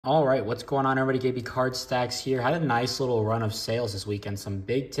All right, what's going on, everybody? KB Card Stacks here. Had a nice little run of sales this weekend. Some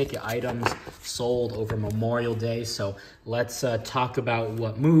big ticket items sold over Memorial Day. So let's talk about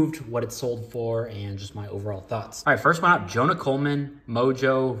what moved, what it sold for, and just my overall thoughts. All right, first one out, Jonah Coleman,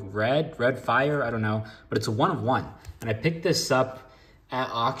 Mojo Red Fire, I don't know, but it's a 1 of 1. And I picked this up at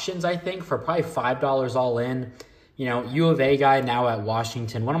auctions, I think, for probably $5 all in. You know, U of A guy now at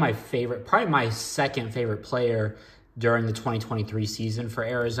Washington, one of my favorite, probably my second favorite player during the 2023 season for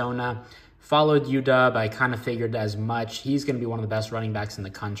Arizona. Followed UW. I kind of figured as much. He's going to be one of the best running backs in the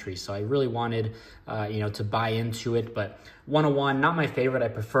country. So I really wanted, to buy into it. But 101, not my favorite. I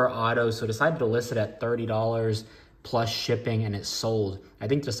prefer auto. So decided to list it at $30 plus shipping, and it sold, I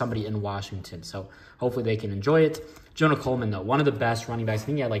think, to somebody in Washington. So hopefully they can enjoy it. Jonah Coleman, though, one of the best running backs. I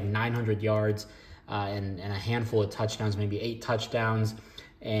think he had like 900 yards and a handful of touchdowns, maybe 8 touchdowns,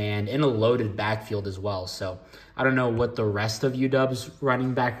 and in a loaded backfield as well. So I don't know what the rest of UW's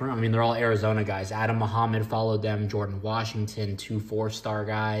running back, I mean, they're all Arizona guys. Adam Muhammad followed them, Jordan Washington, 2 4-star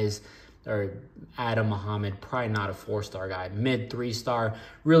guys, or Adam Muhammad, probably not a 4-star guy, mid 3-star,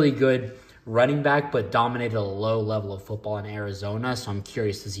 really good running back, but dominated a low level of football in Arizona. So I'm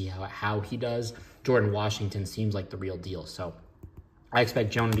curious to see how he does. Jordan Washington seems like the real deal. So I expect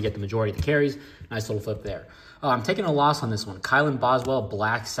Jonah to get the majority of the carries. Nice little flip there. I'm taking a loss on this one. Kylan Boswell,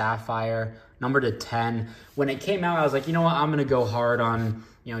 Black Sapphire, number to 10. When it came out, I was like, you know what? I'm going to go hard on,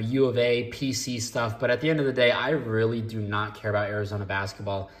 U of A, PC stuff. But at the end of the day, I really do not care about Arizona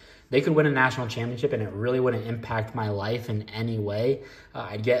basketball. They could win a national championship, and it really wouldn't impact my life in any way.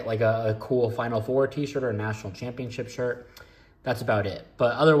 I'd get like a cool Final Four t-shirt or a national championship shirt. That's about it.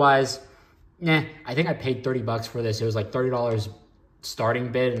 But otherwise, I think I paid $30 for this. It was like $30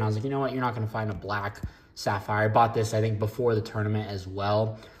 starting bid, and I was like, you know what? You're not going to find a Black Sapphire. I bought this, I think, before the tournament as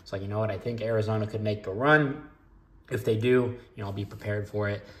well. It's like, you know what? I think Arizona could make a run. If they do, I'll be prepared for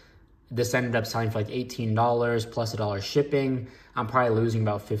it. This ended up selling for like $18 plus $1 shipping. I'm probably losing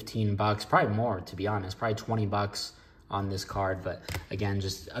about $15, probably more, to be honest, probably $20 on this card. But again,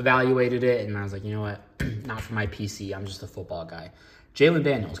 just evaluated it, and I was like, you know what? Not for my PC. I'm just a football guy. Jalen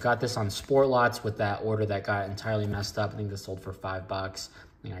Daniels got this on Sport Lots with that order that got entirely messed up. I think this sold for $5. I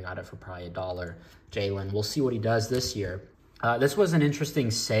think I got it for probably $1. Jalen, we'll see what he does this year. This was an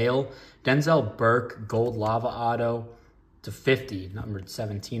interesting sale. Denzel Burke, Gold Lava Auto to 50, numbered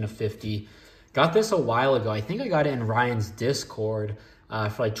 17 of 50. Got this a while ago. I think I got it in Ryan's Discord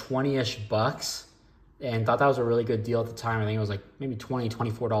for like 20-ish bucks, and thought that was a really good deal at the time. I think it was like maybe $20,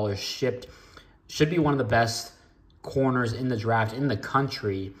 $24 shipped. Should be one of the best corners in the draft in the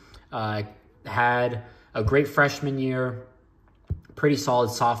country. Had a great freshman year, pretty solid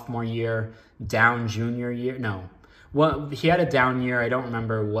sophomore year, down junior year. No, well, he had a down year. I don't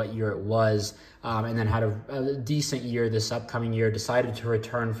remember what year it was, and then had a decent year this upcoming year. Decided to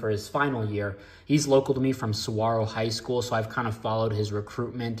return for his final year. He's local to me from Saguaro High School, so I've kind of followed his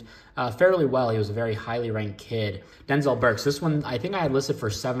recruitment fairly well. He was a very highly ranked kid. Denzel Burks, this one I think I had listed for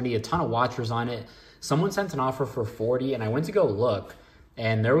 70, a ton of watchers on it. Someone sent an offer for 40, and I went to go look,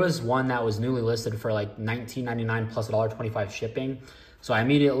 and there was one that was newly listed for like $19.99 plus $1.25 shipping. So I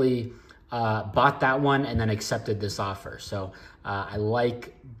immediately bought that one and then accepted this offer. So I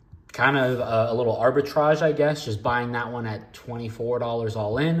like kind of a little arbitrage, I guess, just buying that one at $24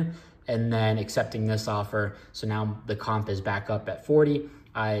 all in and then accepting this offer. So now the comp is back up at 40.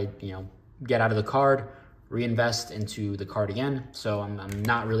 I, get out of the card, reinvest into the card again. So I'm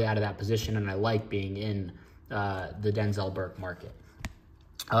not really out of that position, and I like being in the Denzel Burke market.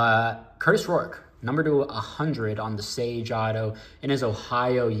 Curtis Rourke, number to 100 on the Sage Auto in his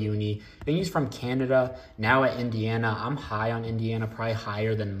Ohio uni. I think he's from Canada, now at Indiana. I'm high on Indiana, probably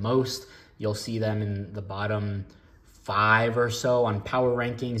higher than most. You'll see them in the bottom 5 or so on power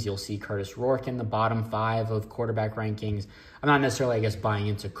rankings. You'll see Curtis Rourke in the bottom 5 of quarterback rankings. I'm not necessarily, I guess, buying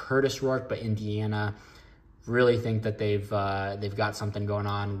into Curtis Rourke, but Indiana really think that they've got something going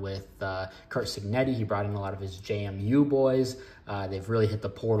on with Kurt Signetti. He brought in a lot of his JMU boys. They've really hit the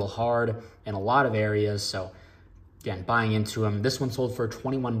portal hard in a lot of areas. So again, buying into him. This one sold for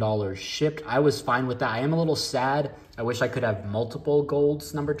 $21 shipped. I was fine with that. I am a little sad. I wish I could have multiple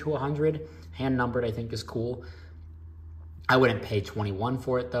golds numbered to 100. Hand numbered, I think, is cool. I wouldn't pay 21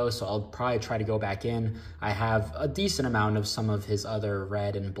 for it though, so I'll probably try to go back in. I have a decent amount of some of his other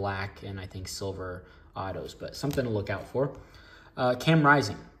red and black and I think silver autos, but something to look out for. Cam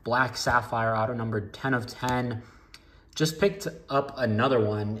Rising, Black Sapphire auto, numbered 10 of 10. Just picked up another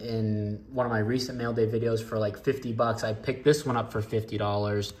one in one of my recent mail day videos for like $50. I picked this one up for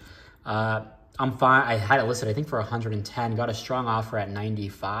 $50. I'm fine. I had it listed, I think, for 110. Got a strong offer at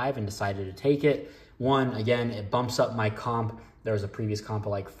 95 and decided to take it. One, again, it bumps up my comp There was a previous comp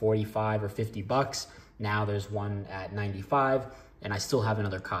of like 45 or 50 bucks. Now there's one at 95, and I still have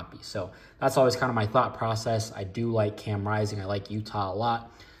another copy. So that's always kind of my thought process. I do like Cam Rising. I like Utah a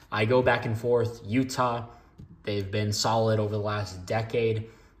lot. I go back and forth. Utah, they've been solid over the last decade.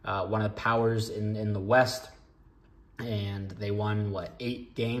 One of the powers in the West. And they won,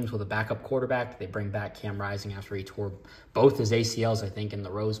 8 games with a backup quarterback. They bring back Cam Rising after he tore both his ACLs, I think, in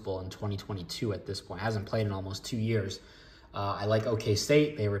the Rose Bowl in 2022 at this point. Hasn't played in almost 2 years. I like OK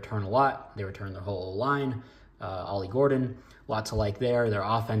State. They return a lot. They return their whole line. Ollie Gordon, lots to like there. Their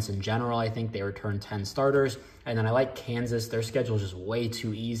offense in general, I think they return 10 starters. And then I like Kansas. Their schedule is just way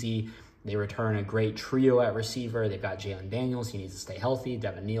too easy. They return a great trio at receiver. They've got Jalen Daniels. He needs to stay healthy.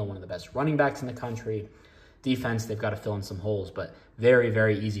 Devin Neal, one of the best running backs in the country. Defense, they've got to fill in some holes, but very,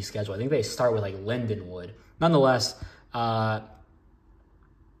 very easy schedule. I think they start with like Lindenwood. Nonetheless, Cam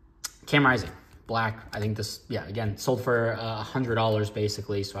Rising, black. I think this, again, sold for $100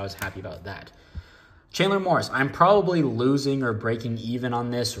 basically, so I was happy about that. Chandler Morris, I'm probably losing or breaking even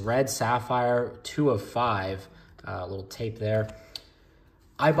on this. Red Sapphire, 2 of 5. A little tape there.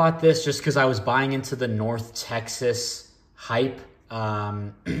 I bought this just because I was buying into the North Texas hype.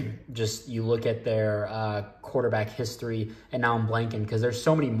 Just you look at their quarterback history, and now I'm blanking because there's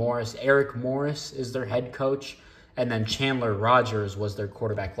so many Morris. Eric Morris is their head coach, and then Chandler Rogers was their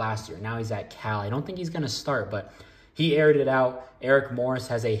quarterback last year. Now he's at Cal. I don't think he's going to start, but he aired it out. Eric Morris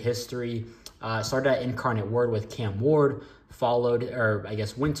has a history. Started at Incarnate Word with Cam Ward,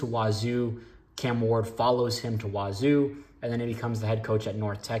 went to Wazoo. Cam Ward follows him to Wazoo, and then he becomes the head coach at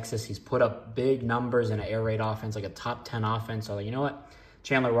North Texas. He's put up big numbers in an air raid offense, like a top 10 offense. So, you know what?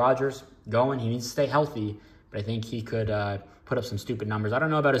 Chandler Rogers going. He needs to stay healthy, but I think he could put up some stupid numbers. I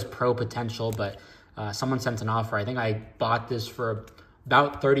don't know about his pro potential, but someone sent an offer. I think I bought this for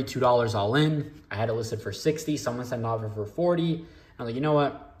about $32 all in. I had it listed for $60. Someone sent an offer for $40. I'm like, you know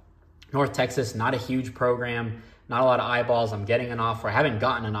what? North Texas, not a huge program, not a lot of eyeballs. I'm getting an offer. I haven't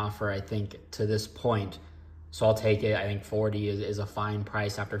gotten an offer, I think, to this point. So I'll take it. I think 40 is a fine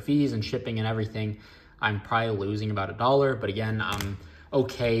price after fees and shipping and everything. I'm probably losing about $1, but again, I'm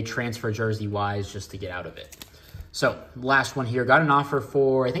okay transfer jersey wise just to get out of it. So last one here, got an offer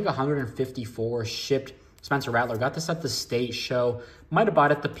for I think 154 shipped. Spencer Rattler got this at the state show. Might have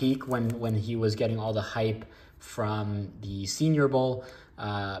bought at the peak when he was getting all the hype from the Senior Bowl.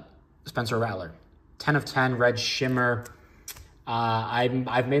 Spencer Rattler, 10 of 10, red shimmer.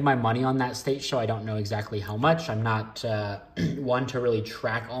 I've made my money on that state show. I don't know exactly how much. I'm not one to really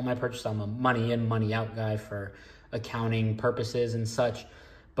track all my purchases. I'm a money in, money out guy for accounting purposes and such.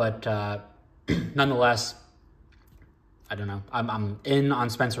 But nonetheless, I don't know. I'm in on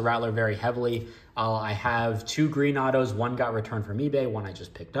Spencer Rattler very heavily. I have 2 green autos. One got returned from eBay. One I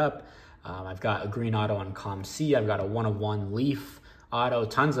just picked up. I've got a green auto on ComC. I've got a 1 of 1 Leaf auto.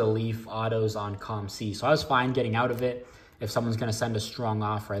 Tons of Leaf autos on ComC. So I was fine getting out of it. If someone's going to send a strong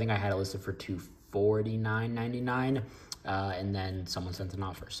offer, I think I had it listed for $249.99, and then someone sent an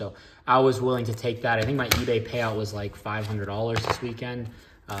offer. So I was willing to take that. I think my eBay payout was like $500 this weekend,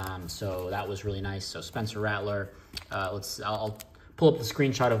 so that was really nice. So Spencer Rattler, I'll pull up the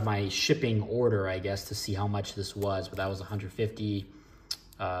screenshot of my shipping order, I guess, to see how much this was, but that was 150,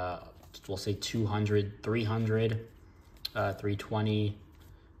 we'll say 200, 300, 320,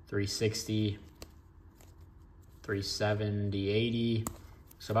 360, 370, 80,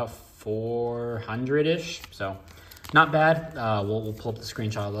 so about 400-ish. So not bad. We'll pull up the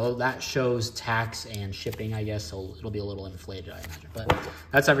screenshot, although that shows tax and shipping, I guess, so it'll be a little inflated, I imagine. But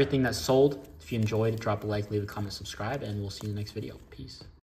that's everything that's sold. If you enjoyed, drop a like, leave a comment, subscribe, and we'll see you in the next video. Peace.